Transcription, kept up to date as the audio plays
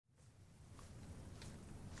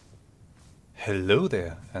Hello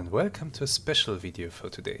there and welcome to a special video for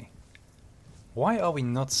today. Why are we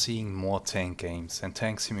not seeing more tank games and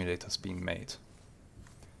tank simulators being made?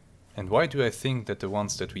 And why do I think that the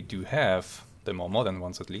ones that we do have, the more modern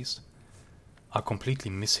ones at least, are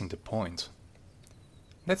completely missing the point?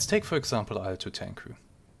 Let's take for example ACRE2 Tank Crew.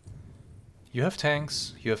 You have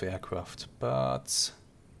tanks, you have aircraft, but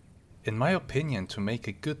in my opinion to make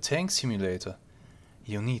a good tank simulator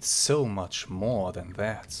you need so much more than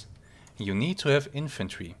that. You need to have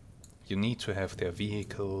infantry, you need to have their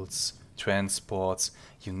vehicles, transports,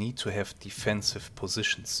 you need to have defensive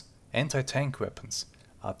positions, anti-tank weapons,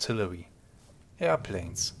 artillery,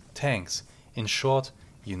 airplanes, tanks. In short,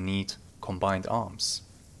 you need combined arms.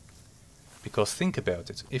 Because think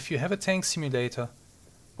about it, if you have a tank simulator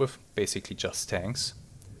with basically just tanks,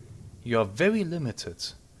 you are very limited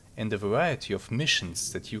in the variety of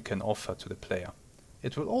missions that you can offer to the player.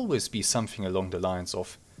 It will always be something along the lines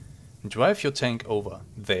of drive your tank over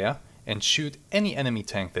there and shoot any enemy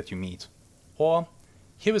tank that you meet. Or,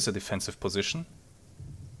 here is a defensive position,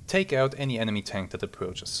 take out any enemy tank that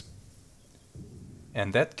approaches.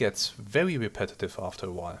 And that gets very repetitive after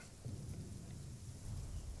a while.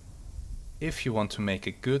 If you want to make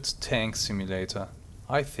a good tank simulator,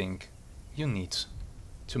 I think you need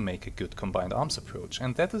to make a good combined arms approach.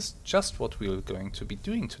 And that is just what we are going to be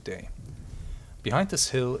doing today. Behind this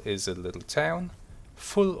hill is a little town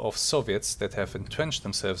full of Soviets that have entrenched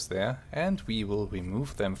themselves there, and we will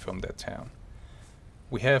remove them from that town.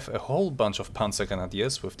 We have a whole bunch of Panzer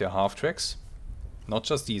Grenadiers with their half-tracks. Not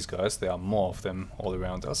just these guys, there are more of them all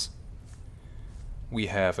around us. We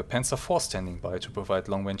have a Panzer IV standing by to provide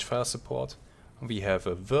long-range fire support. We have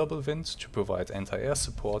a Wirbelwind to provide anti-air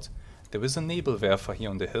support. There is a Nebelwerfer here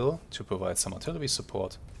on the hill to provide some artillery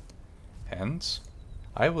support. And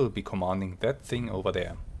I will be commanding that thing over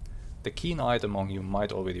there. The keen-eyed among you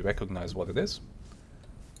might already recognize what it is.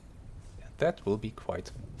 That will be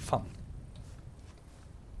quite fun.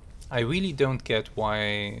 I really don't get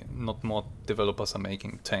why not more developers are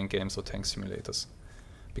making tank games or tank simulators.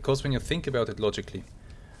 Because when you think about it logically,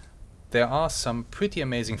 there are some pretty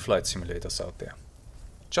amazing flight simulators out there.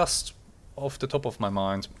 Just off the top of my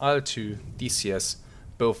mind, ARMA3, DCS,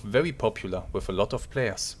 both very popular with a lot of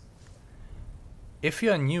players. If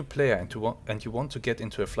you're a new player and you want to get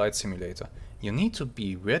into a flight simulator, you need to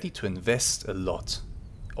be ready to invest a lot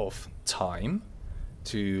of time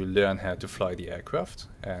to learn how to fly the aircraft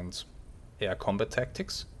and air combat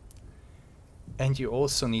tactics. And you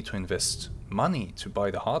also need to invest money to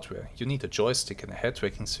buy the hardware. You need a joystick and a head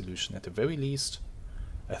tracking solution at the very least.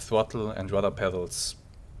 A throttle and rudder pedals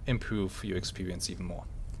improve your experience even more.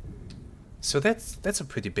 So that's a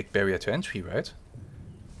pretty big barrier to entry, right?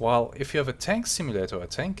 While if you have a tank simulator or a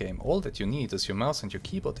tank game, all that you need is your mouse and your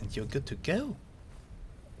keyboard and you're good to go.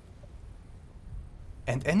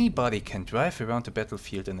 And anybody can drive around the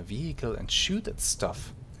battlefield in a vehicle and shoot at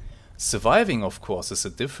stuff. Surviving, of course, is a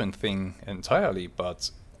different thing entirely, but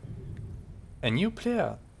a new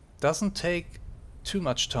player doesn't take too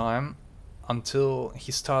much time until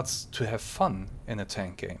he starts to have fun in a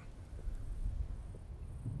tank game.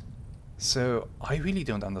 So I really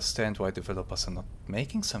don't understand why developers are not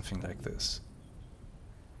making something like this.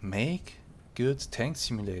 Make good tank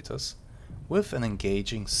simulators with an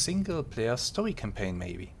engaging single player story campaign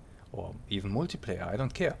maybe, or even multiplayer, I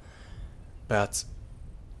don't care. But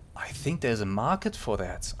I think there's a market for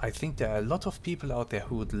that. I think there are a lot of people out there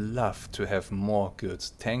who would love to have more good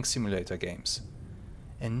tank simulator games.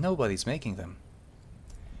 And nobody's making them.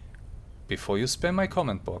 Before you spam my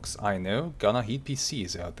comment box, I know Gunner Heat PC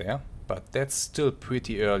is out there, but that's still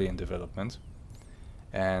pretty early in development.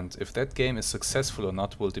 And if that game is successful or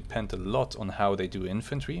not will depend a lot on how they do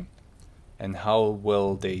infantry and how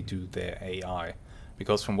well they do their AI.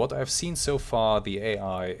 Because from what I've seen so far, the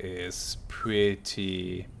AI is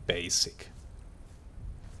pretty basic.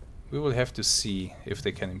 We will have to see if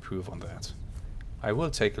they can improve on that. I will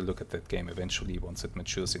take a look at that game eventually once it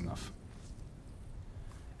matures enough.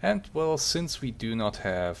 And well, since we do not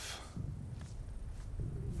have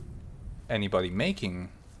anybody making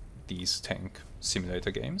these tank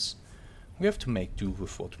simulator games, we have to make do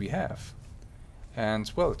with what we have. And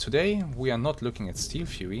well, today we are not looking at Steel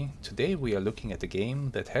Fury, today we are looking at a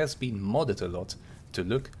game that has been modded a lot to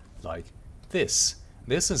look like this.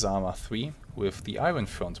 This is ARMA3 with the Iron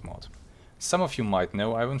Front mod. Some of you might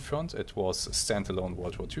know Iron Front, it was a standalone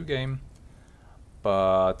World War II game,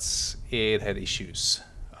 but it had issues.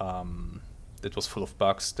 It was full of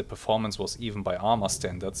bugs, the performance was even by Arma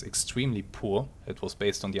standards extremely poor. It was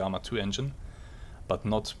based on the ARMA2 engine, but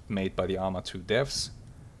not made by the ARMA2 devs.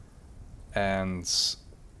 And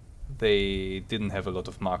They didn't have a lot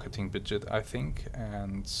of marketing budget, I think,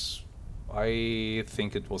 and I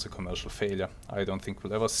think it was a commercial failure. I don't think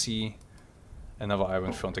we'll ever see another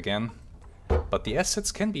Iron Front again. But the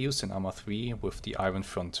assets can be used in Arma 3 with the Iron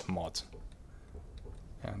Front mod.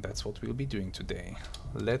 And that's what we'll be doing today.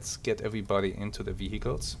 Let's get everybody into the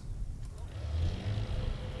vehicles.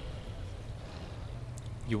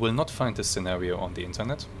 You will not find this scenario on the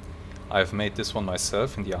internet. I've made this one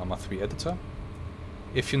myself in the ARMA3 editor.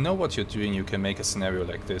 If you know what you're doing, you can make a scenario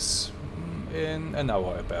like this in an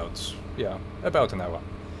hour about an hour.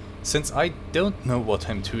 Since I don't know what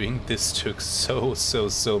I'm doing, this took so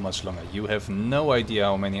much longer. You have no idea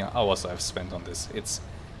how many hours I've spent on this. It's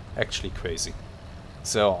actually crazy.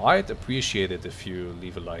 So I'd appreciate it if you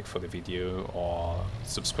leave a like for the video or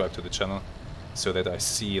subscribe to the channel so that I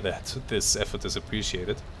see that this effort is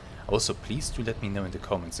appreciated. Also, please do let me know in the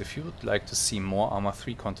comments if you would like to see more Arma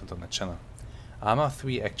 3 content on the channel. Arma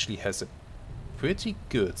 3 actually has a pretty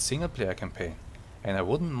good single player campaign, and I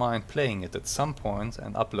wouldn't mind playing it at some point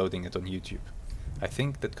and uploading it on YouTube. I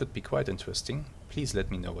think that could be quite interesting. Please let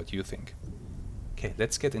me know what you think. Okay,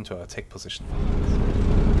 let's get into our attack position.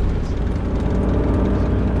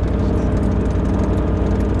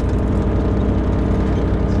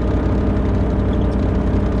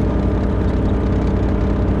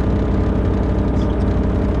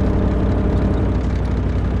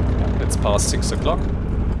 Past 6 o'clock.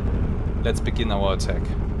 Let's begin our attack.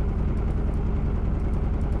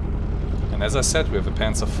 And as I said, we have a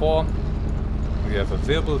Panzer IV, we have a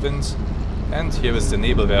Wirbelwind, and here is the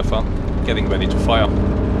Nebelwerfer getting ready to fire.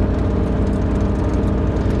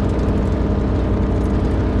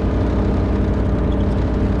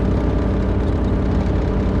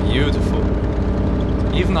 Beautiful.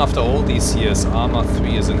 Even after all these years, Arma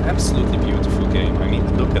 3 is an absolutely beautiful game. I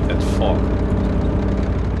mean, look at that fog.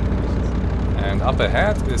 And up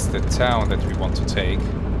ahead is the town that we want to take.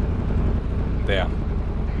 There.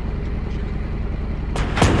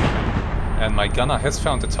 And my gunner has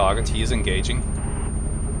found the target, he is engaging.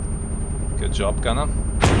 Good job, gunner.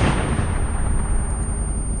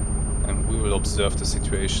 And we will observe the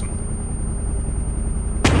situation.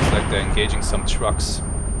 Looks like they're engaging some trucks.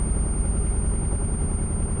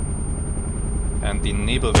 And the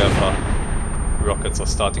Nebelwerfer rockets are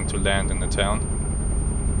starting to land in the town.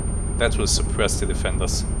 That will suppress the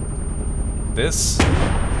defenders. This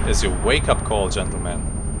is your wake-up call, gentlemen.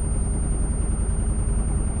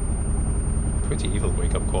 Pretty evil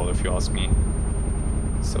wake-up call, if you ask me.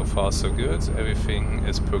 So far, so good. Everything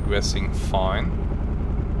is progressing fine.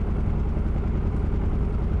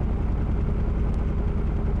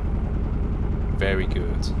 Very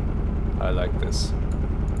good. I like this.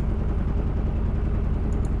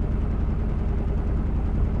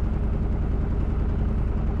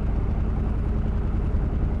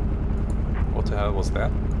 What the hell was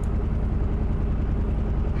that?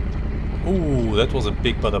 Ooh, that was a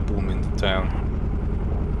big bada boom in the town.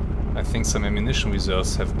 I think some ammunition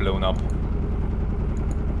reserves have blown up.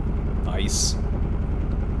 Nice.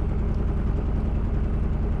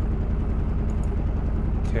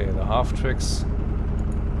 Okay, the half-tracks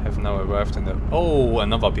have now arrived in the... Oh,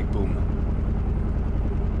 another big boom.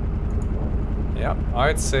 Yeah,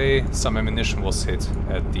 I'd say some ammunition was hit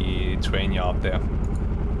at the train yard there.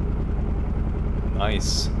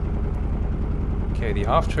 Nice. Okay, the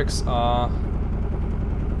half-tracks are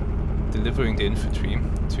delivering the infantry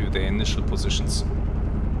to their initial positions.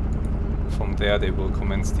 From there they will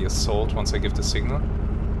commence the assault once I give the signal.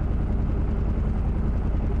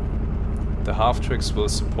 The half-tracks will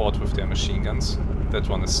support with their machine guns. That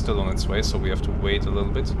one is still on its way, so we have to wait a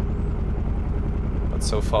little bit. But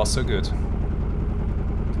so far so good.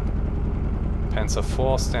 Panzer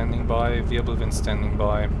IV standing by, Wirbelwind standing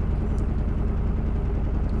by.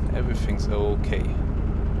 Everything's okay.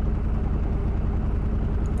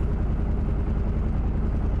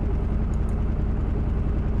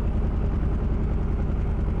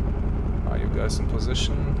 Are you guys in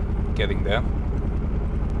position? Getting there.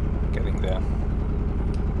 Getting there.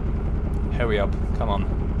 Hurry up, come on.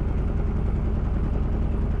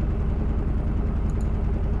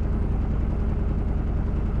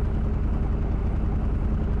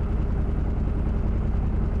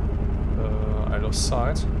 I lost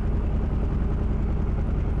sight.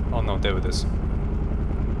 Oh no, there it is.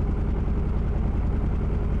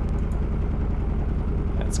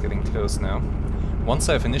 It's getting close now. Once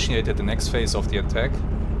I've initiated the next phase of the attack,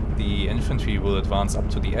 the infantry will advance up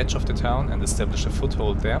to the edge of the town and establish a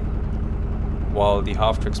foothold there, while the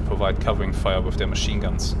half-tracks provide covering fire with their machine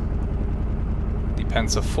guns. The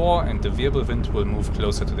Panzer IV and the Wirbelwind will move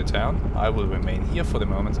closer to the town. I will remain here for the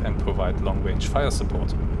moment and provide long-range fire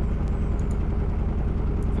support.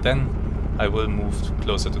 Then I will move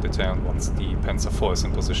closer to the town once the Panzer IV is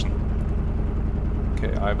in position.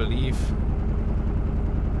 Okay, I believe...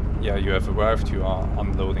 Yeah, you have arrived, you are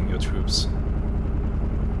unloading your troops.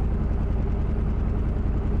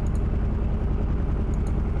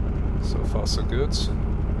 So far so good.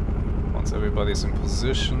 Once everybody's in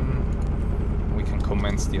position, we can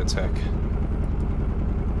commence the attack.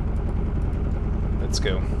 Let's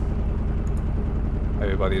go.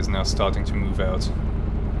 Everybody is now starting to move out.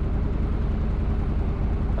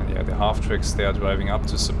 And yeah, the half-tracks, they are driving up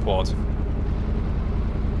to support.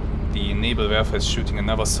 The Nebelwerfer is shooting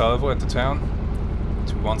another salvo at the town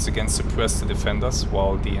to once again suppress the defenders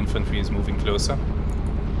while the infantry is moving closer.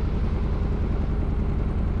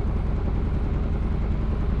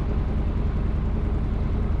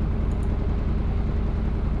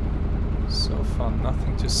 So far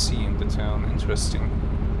nothing to see in the town. Interesting.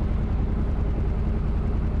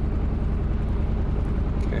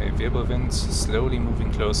 Okay, Wirbelwind slowly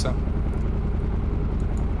moving closer.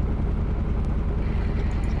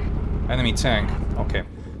 Enemy tank. Okay.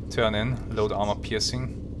 Turn in. Load armor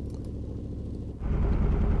piercing.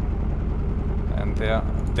 And there.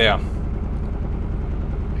 There.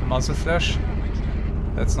 Muzzle flash.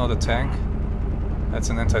 That's not a tank. That's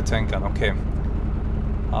an anti-tank gun. Okay.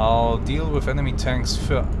 I'll deal with enemy tanks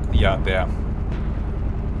first. Yeah, there.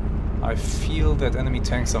 I feel that enemy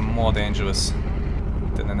tanks are more dangerous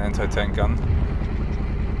than an anti-tank gun.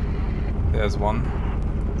 There's one.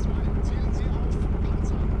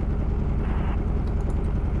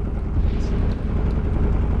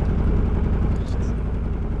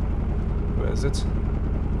 Where is it?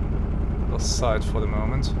 Lost sight for the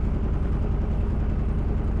moment.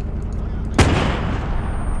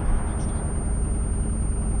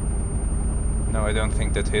 No, I don't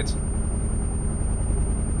think that hit.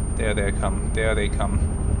 There they come. There they come.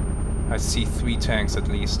 I see 3 tanks at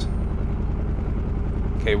least.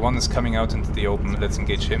 Okay, one is coming out into the open. Let's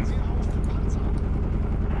engage him.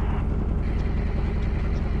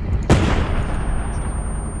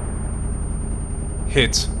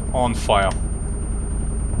 Hit. On fire.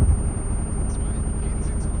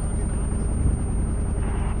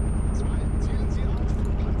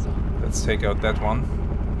 Let's take out that one.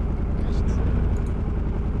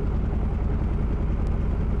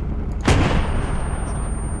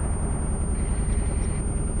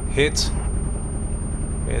 Hit.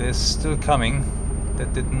 It is still coming.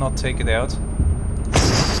 That did not take it out.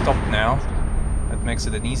 Stop now. That makes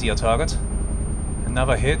it an easier target.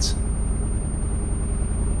 Another hit.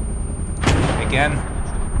 Again.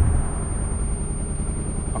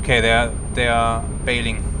 Okay, they are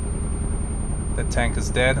bailing. That tank is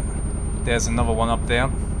dead. There's another one up there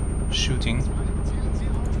shooting.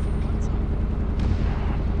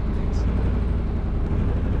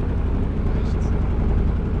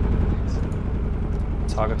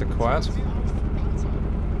 Target acquired.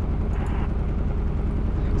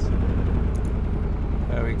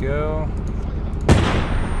 There we go.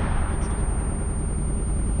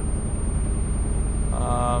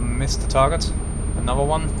 Missed the target. Another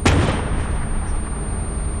one.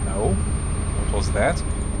 No. What was that?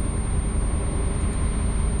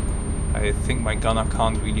 I think my gunner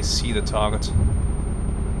can't really see the target.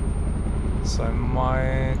 So I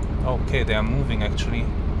might... Okay, they are moving actually.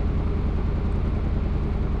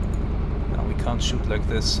 No, we can't shoot like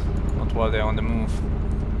this. Not while they're on the move.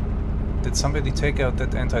 Did somebody take out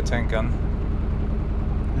that anti-tank gun?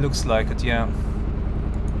 Looks like it, yeah.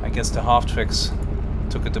 I guess the half-tracks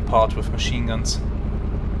took it apart with machine guns.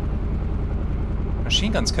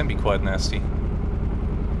 Machine guns can be quite nasty.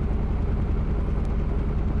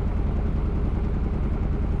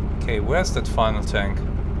 Okay, where's that final tank?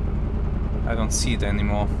 I don't see it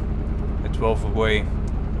anymore. It drove away.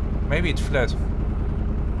 Maybe it fled.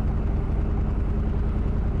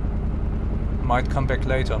 Might come back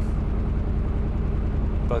later.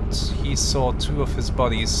 But he saw 2 of his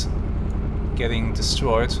bodies getting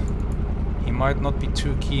destroyed. He might not be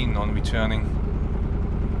too keen on returning.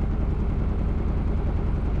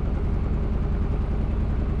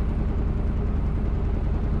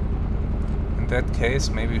 In that case,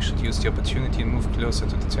 maybe we should use the opportunity and move closer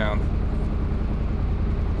to the town.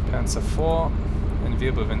 Panzer IV and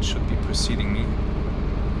Wirbelwind should be preceding me.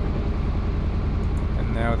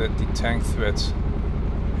 And now that the tank threat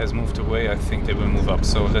has moved away, I think they will move up,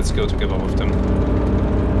 so let's go together with them.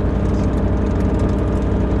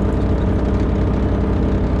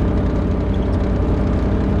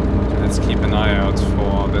 Let's keep an eye out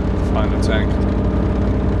for that final tank.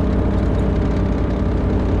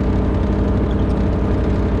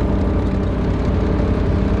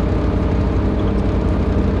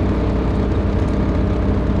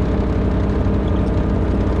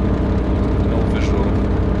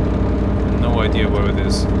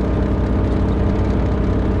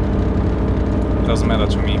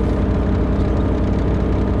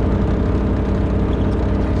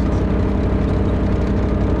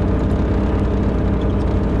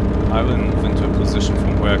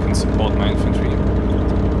 can support my infantry.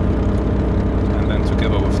 And then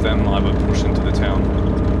together with them I will push into the town.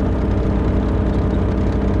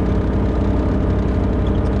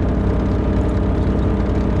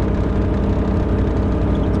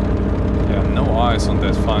 Yeah, no eyes on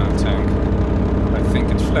that final tank. I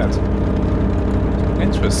think it fled.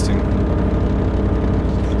 Interesting.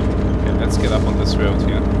 Okay, let's get up on this road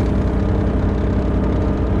here.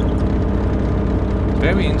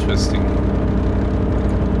 Very interesting.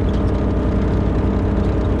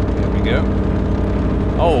 There we go.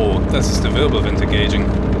 Oh, this is the Wirbelwind engaging.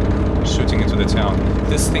 Shooting into the town.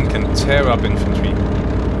 This thing can tear up infantry.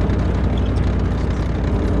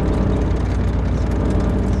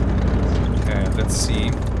 Okay, let's see.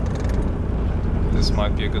 This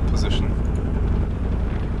might be a good position.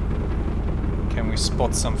 Can we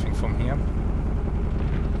spot something from here?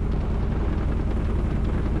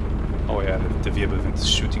 Oh yeah, the Wirbelwind is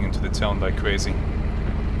shooting into the town like crazy.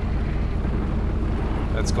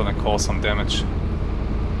 That's gonna cause some damage.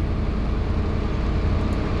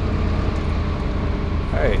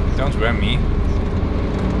 Hey, don't ram me.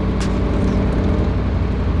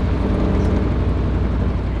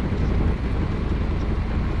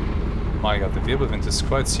 My god, the Wirbelwind is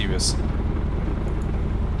quite serious.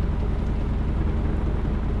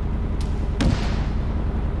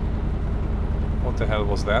 What the hell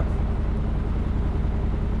was that?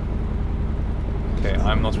 Okay,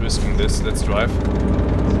 I'm not risking this, let's drive.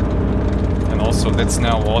 And also, let's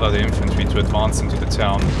now order the infantry to advance into the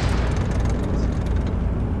town.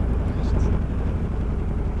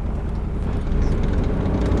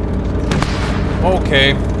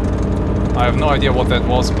 Okay, I have no idea what that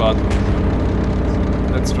was, but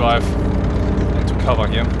let's drive into cover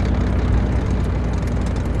here.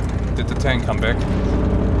 Did the tank come back?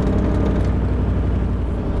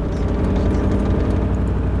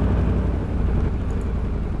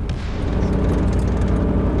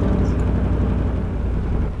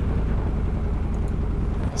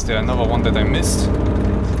 Is there another one that I missed?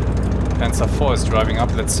 Panzer IV is driving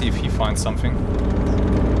up, let's see if he finds something.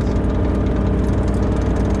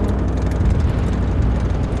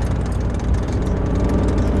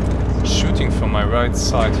 Shooting from my right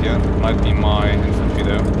side here, might be my infantry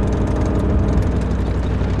there.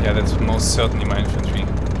 Yeah, that's most certainly my infantry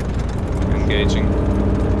engaging.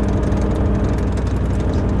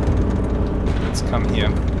 Let's come here,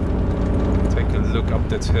 take a look up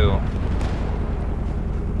that hill.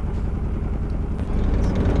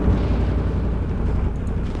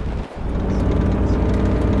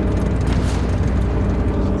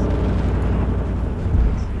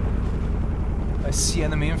 I see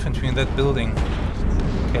enemy infantry in that building.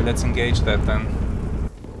 Okay, let's engage that then.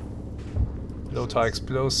 Low-tire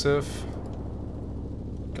explosive.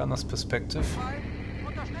 Gunner's perspective.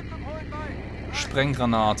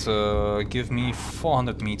 Sprenggranate. Give me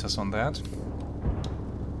 400 meters on that.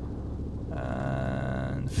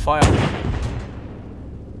 And fire.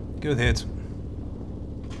 Good hit.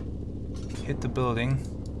 Hit the building.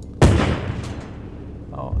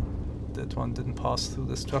 Oh, that one didn't pass through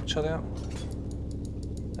the structure there.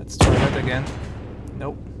 Let's try that again.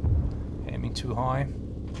 Nope. Aiming too high.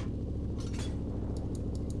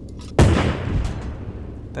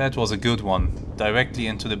 That was a good one. Directly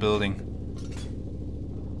into the building.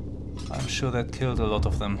 I'm sure that killed a lot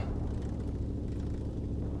of them.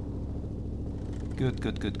 Good,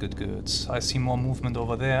 good, good, good, good. I see more movement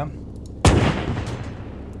over there.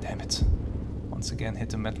 Damn it. Once again hit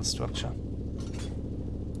the metal structure.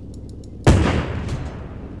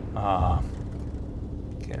 Ah.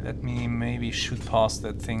 Okay, let me maybe shoot past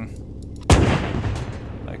that thing.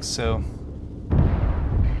 Like so.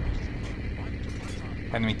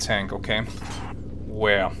 Enemy tank, okay.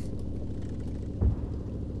 Where?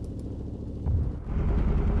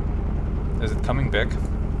 Is it coming back?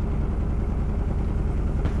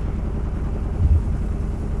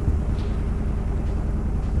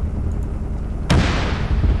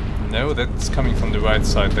 No, that's coming from the right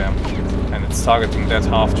side there. And it's targeting that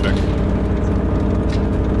half track.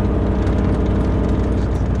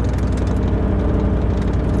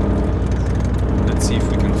 Let's see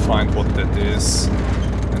if we can find what that is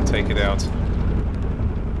and take it out.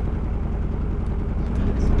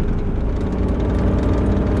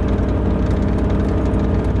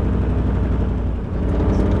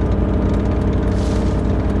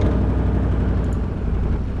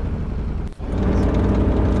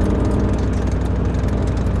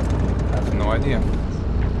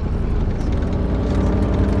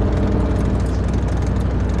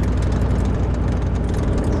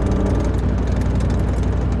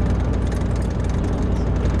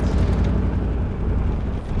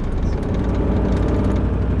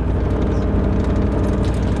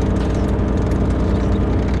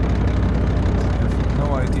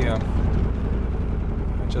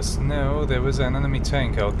 Just know there is an enemy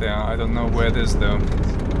tank out there. I don't know where it is though.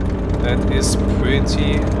 That is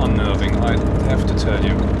pretty unnerving, I have to tell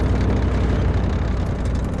you.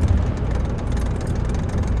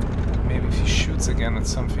 Maybe if he shoots again at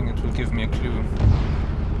something it will give me a clue.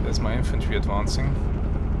 There's my infantry advancing.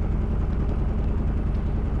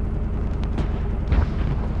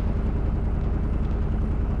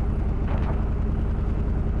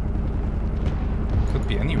 Could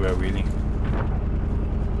be anywhere really.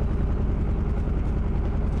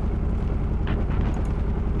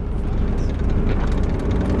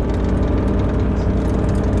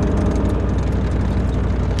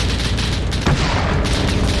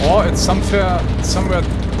 Or it's somewhere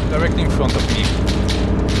directly in front of me.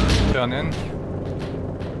 Turn in.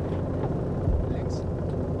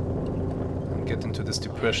 And get into this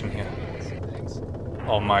depression here.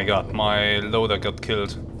 Oh my god, my loader got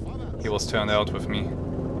killed. He was turned out with me.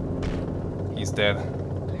 He's dead.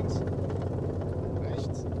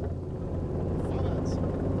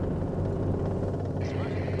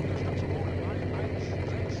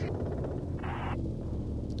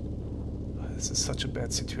 This is such a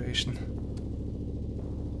bad situation.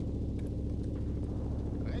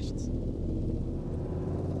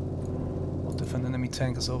 What if an enemy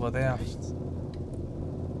tank is over there?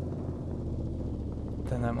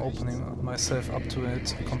 Then I'm opening myself up to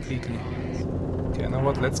it completely. Okay, you know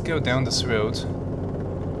what? Let's go down this road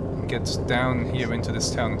and get down here into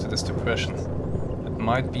this town, into this depression. It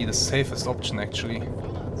might be the safest option actually.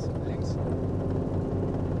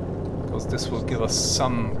 Because this will give us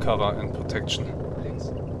some cover and protection.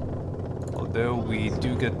 Although we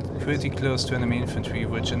do get pretty close to enemy infantry,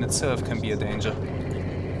 which in itself can be a danger.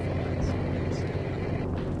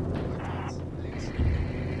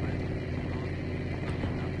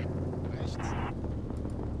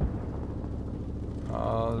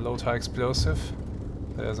 Load high explosive.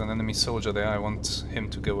 There's an enemy soldier there, I want him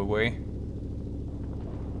to go away.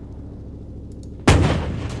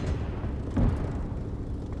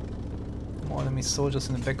 More enemy soldiers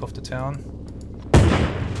in the back of the town.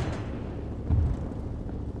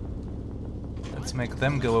 Let's make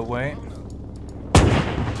them go away.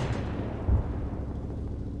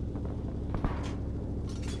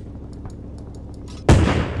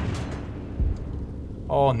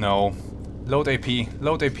 Oh no. Load AP,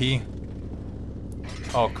 load AP.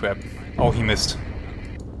 Oh crap. Oh, he missed.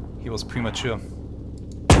 He was premature.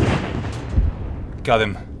 Got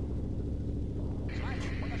him.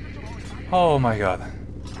 Oh my god.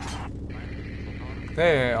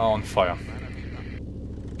 They are on fire.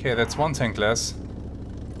 Okay, that's one tank less.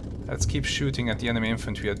 Let's keep shooting at the enemy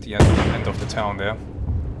infantry at the end of the town there.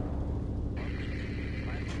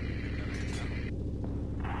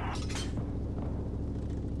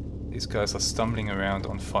 These guys are stumbling around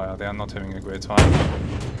on fire. They are not having a great time.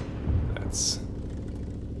 Let's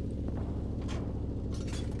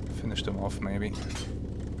finish them off maybe.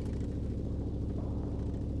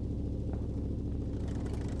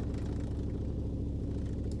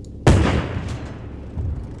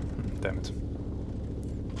 Damn it.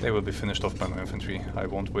 They will be finished off by my infantry. I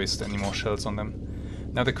won't waste any more shells on them.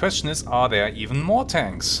 Now the question is, are there even more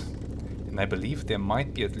tanks? And I believe there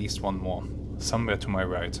might be at least one more. Somewhere to my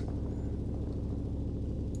right.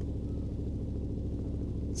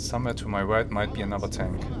 Somewhere to my right might be another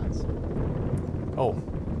tank. Oh.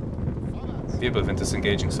 Wirbelwind is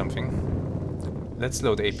engaging something. Let's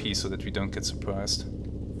load AP so that we don't get surprised.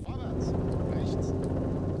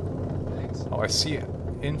 Oh, I see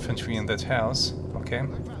infantry in that house. Okay.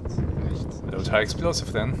 Load high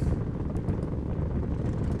explosive then.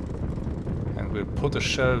 And we'll put a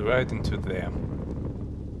shell right into there.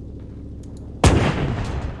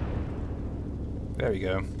 There we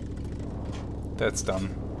go. That's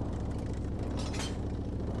done.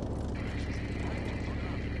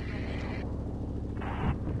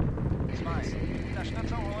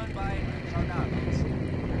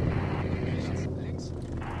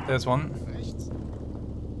 There's one.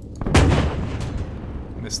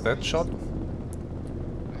 Missed that shot.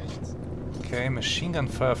 Okay, machine gun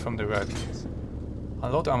fire from the right.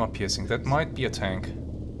 Unload armor piercing. That might be a tank.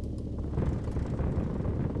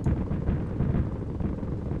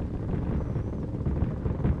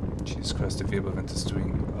 Jesus Christ, the Wirbelwind is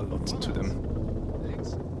doing a lot to them.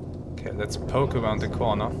 Okay, let's poke around the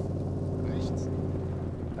corner.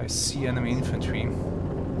 I see enemy infantry.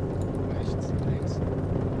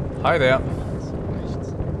 Hi there.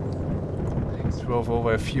 Drove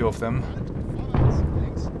over a few of them.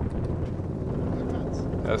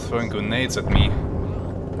 They're throwing grenades at me.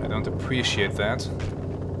 I don't appreciate that.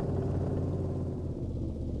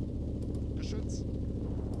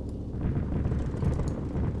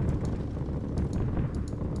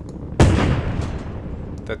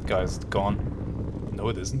 That guy's gone. No,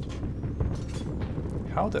 it isn't.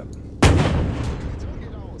 How the...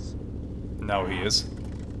 Now he is.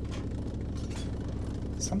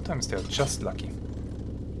 Sometimes they're just lucky.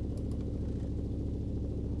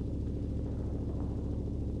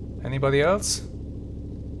 Anybody else?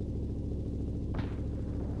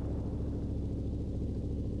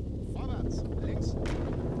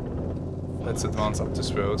 Let's advance up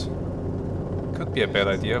this road. Could be a bad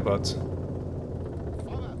idea, but...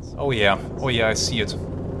 Oh yeah, I see it.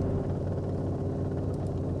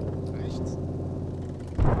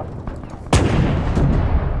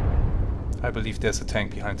 I believe there's a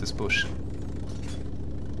tank behind this bush.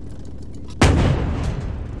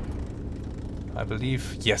 I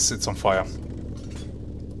believe... Yes, it's on fire.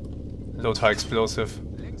 Load high explosive.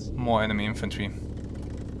 More enemy infantry.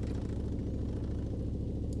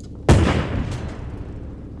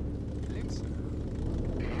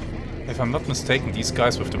 If I'm not mistaken, these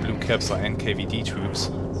guys with the blue caps are NKVD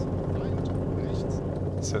troops.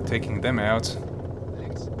 So taking them out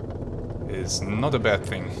is not a bad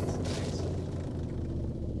thing.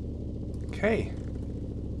 Okay.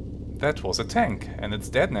 That was a tank, and it's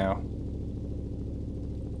dead now.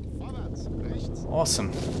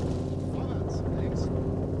 Awesome.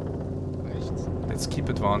 Let's keep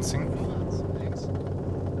advancing.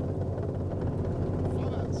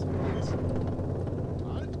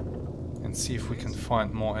 And see if we can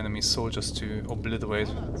find more enemy soldiers to obliterate.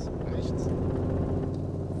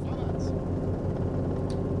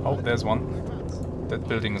 Oh, there's one. That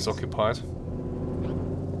building is occupied.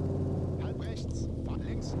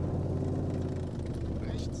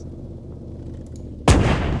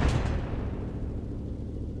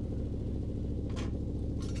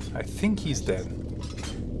 I think he's dead.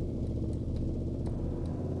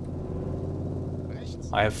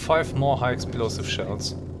 I have 5 more high explosive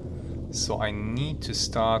shells, so I need to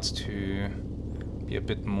start to be a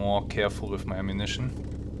bit more careful with my ammunition.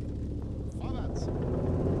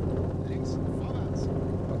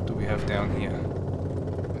 What do we have down here?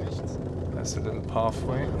 There's a little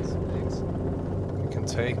pathway we can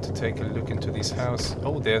take a look into this house.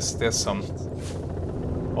 Oh, there's some.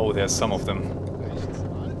 Oh, there's some of them.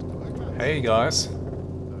 Hey guys,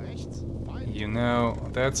 you know,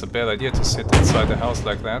 that's a bad idea to sit inside the house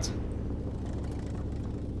like that.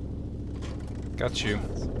 Got you.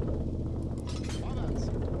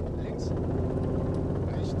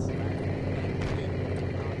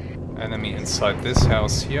 Enemy inside this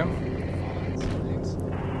house here.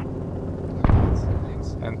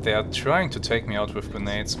 And they are trying to take me out with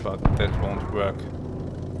grenades, but that won't work.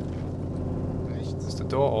 Is the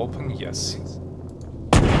door open? Yes.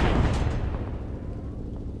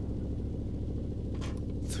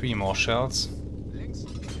 Three more shells.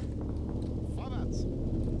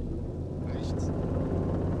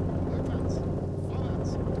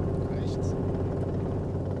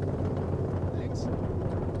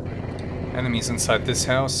 Enemies inside this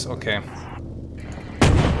house, okay.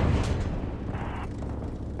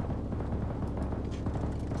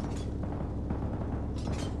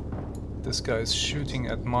 This guy is shooting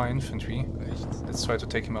at my infantry. Let's try to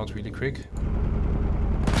take him out really quick.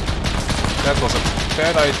 That was a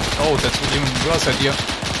bad idea. Oh, that's an even worse idea.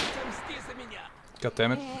 God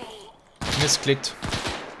damn it. Misclicked.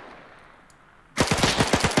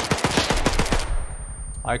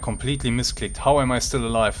 I completely misclicked. How am I still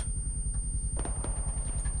alive?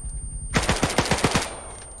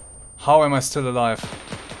 How am I still alive?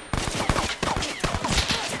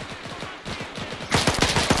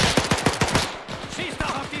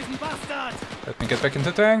 Let me get back in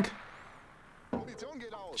the tank.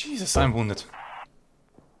 Jesus, I'm wounded.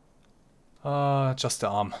 Just the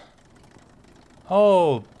arm.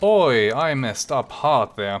 Oh boy, I messed up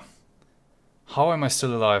hard there. How am I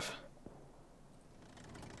still alive?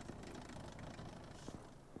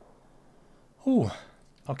 Ooh,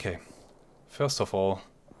 okay. First of all,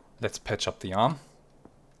 let's patch up the arm.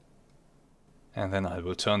 And then I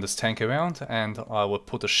will turn this tank around and I will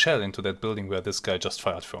put a shell into that building where this guy just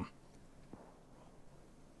fired from.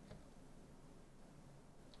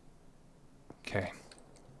 Okay.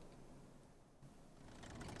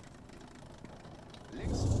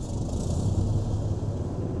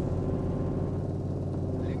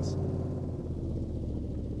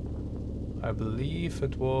 I believe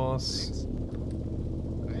it was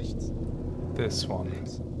this one.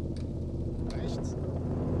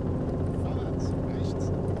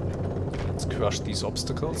 Let's crush these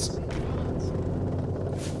obstacles.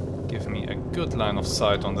 Give me a good line of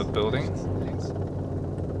sight on that building.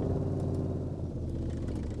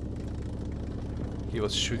 He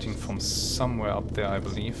was shooting from somewhere up there, I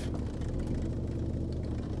believe.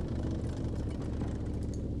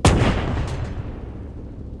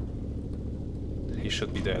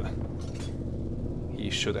 should be dead. He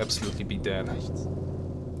should absolutely be dead.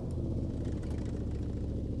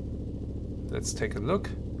 Let's take a look.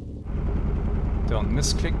 Don't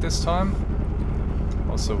misclick this time.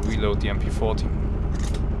 Also reload the MP40.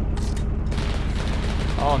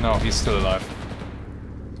 Oh no, he's still alive.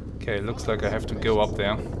 Okay, looks like I have to go up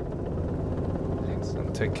there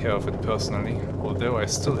and take care of it personally. Although I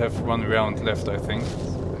still have one round left, I think.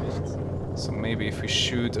 So maybe if we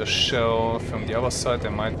shoot a shell from the other side,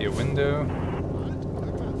 there might be a window.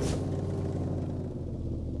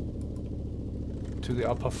 To the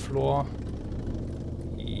upper floor.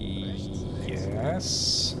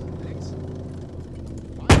 Yes.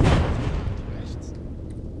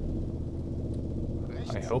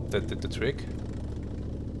 I hope that did the trick.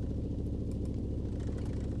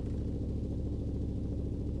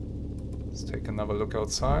 Let's take another look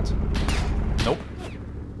outside. Nope.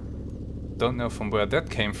 Don't know from where that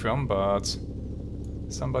came from, but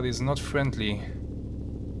somebody's not friendly.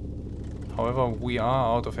 However, we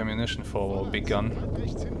are out of ammunition for our big gun.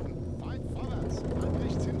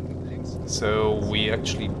 So we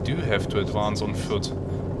actually do have to advance on foot,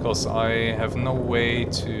 because I have no way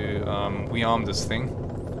to rearm this thing.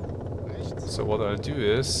 So what I'll do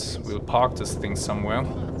is, we'll park this thing somewhere,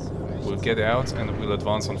 we'll get out and we'll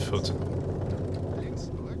advance on foot.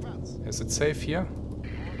 Is it safe here?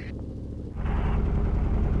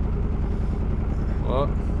 Well,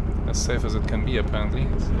 as safe as it can be apparently.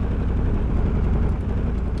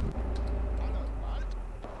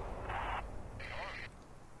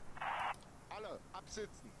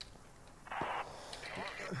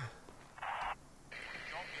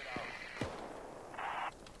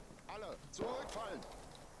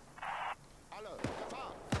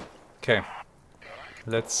 Okay,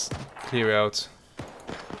 let's clear out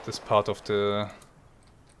this part of the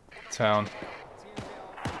town.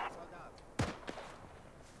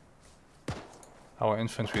 Our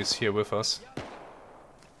infantry is here with us.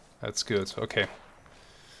 That's good, okay.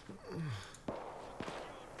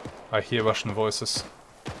 I hear Russian voices.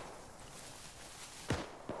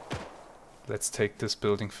 Let's take this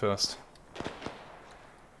building first.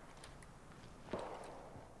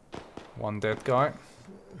 One dead guy.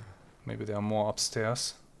 Maybe there are more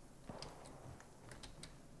upstairs.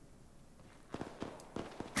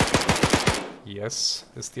 Yes,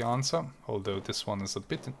 is the answer. Although this one is a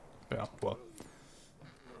bit... yeah, well...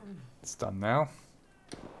 it's done now.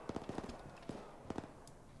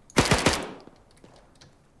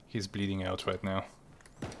 He's bleeding out right now.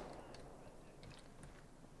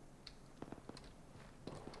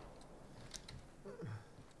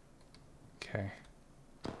 Okay.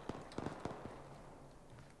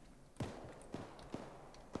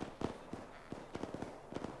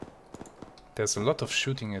 There's a lot of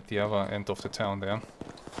shooting at the other end of the town there.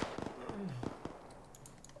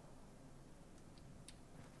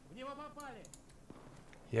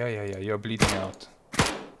 Yeah, you're bleeding out.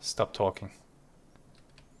 Stop talking.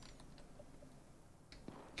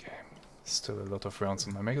 Okay, still a lot of rounds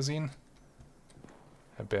in my magazine.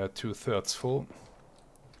 About 2/3 full.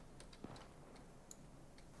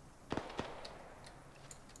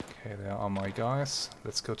 Okay, there are my guys.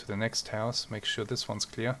 Let's go to the next house, make sure this one's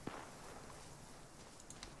clear.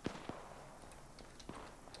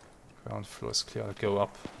 Ground floor is clear, I'll go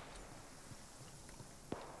up.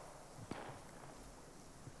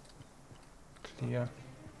 Clear.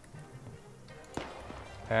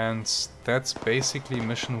 And that's basically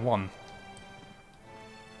mission 1.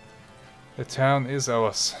 The town is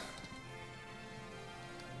ours.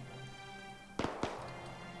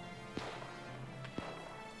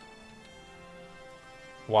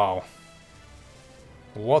 Wow.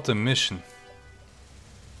 What a mission.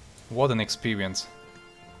 What an experience.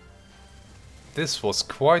 This was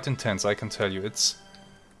quite intense, I can tell you.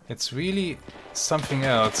 It's really something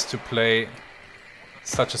else to play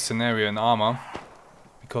such a scenario in Arma,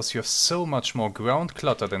 because you have so much more ground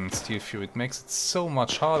clutter than in Steel Fury. It makes it so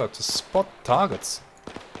much harder to spot targets.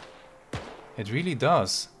 It really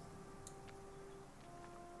does.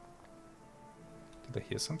 Did I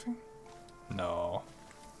hear something? No.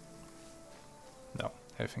 No,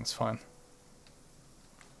 everything's fine.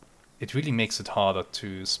 It really makes it harder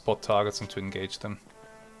to spot targets and to engage them.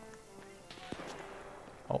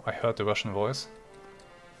 Oh, I heard the Russian voice.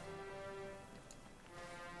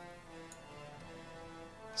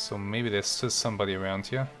 So maybe there's still somebody around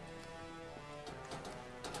here.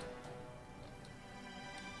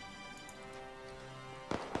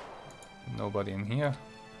 Nobody in here.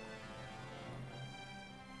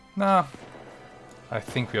 Nah, I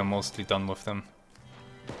think we are mostly done with them.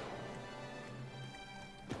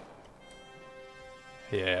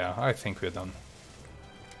 Yeah, I think we're done.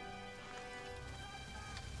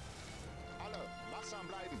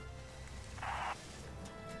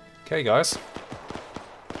 Okay, guys.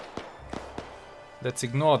 Let's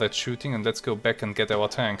ignore that shooting and let's go back and get our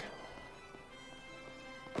tank.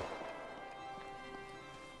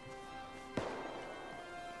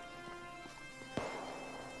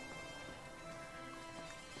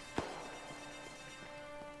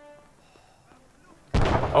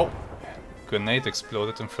 Oh! Grenade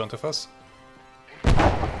exploded in front of us.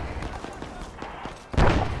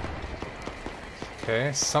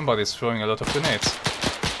 Okay, somebody's throwing a lot of grenades.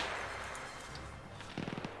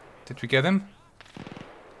 Did we get him?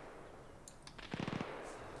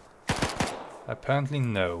 Apparently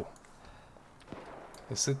no.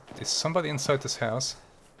 Is somebody inside this house?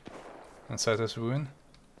 Inside this ruin?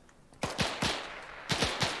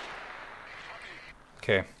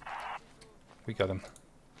 Okay. We got him.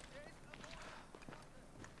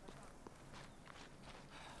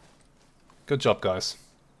 Good job, guys.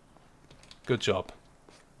 Good job.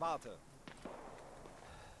 Warte.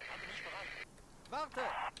 Warte.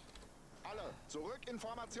 Alle zurück in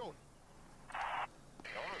Formation.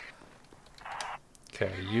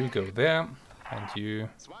 Okay, you go there, and you...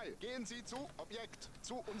 Zwei, gehen Sie zu Objekt,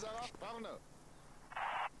 zu unserer Ferne.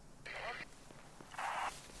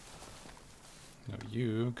 No,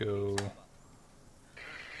 you go...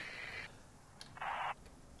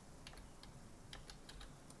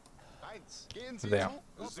 Eins, gehen Sie There.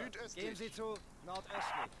 zu südöstlich. Gehen Sie zu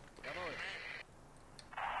nordöstlich. Jawohl.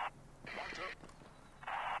 Warte.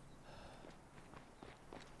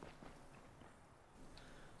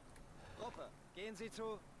 Gruppe, gehen Sie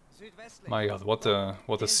zu südwestlich. My god, what a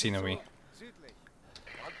Gehen Sie scenery. zu südlich.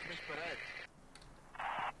 Halt mich bereit.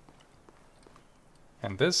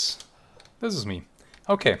 And this is me.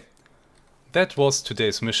 Okay, that was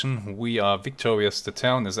today's mission. We are victorious, the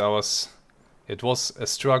town is ours. It was a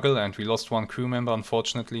struggle and we lost one crew member,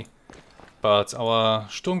 unfortunately. But our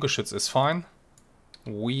Sturmgeschütz is fine.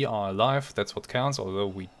 We are alive, that's what counts, although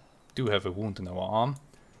we do have a wound in our arm.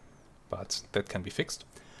 But that can be fixed.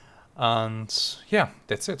 And yeah,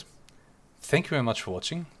 that's it. Thank you very much for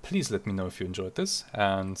watching. Please let me know if you enjoyed this.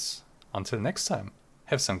 And until next time,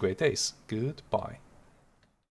 have some great days. Goodbye.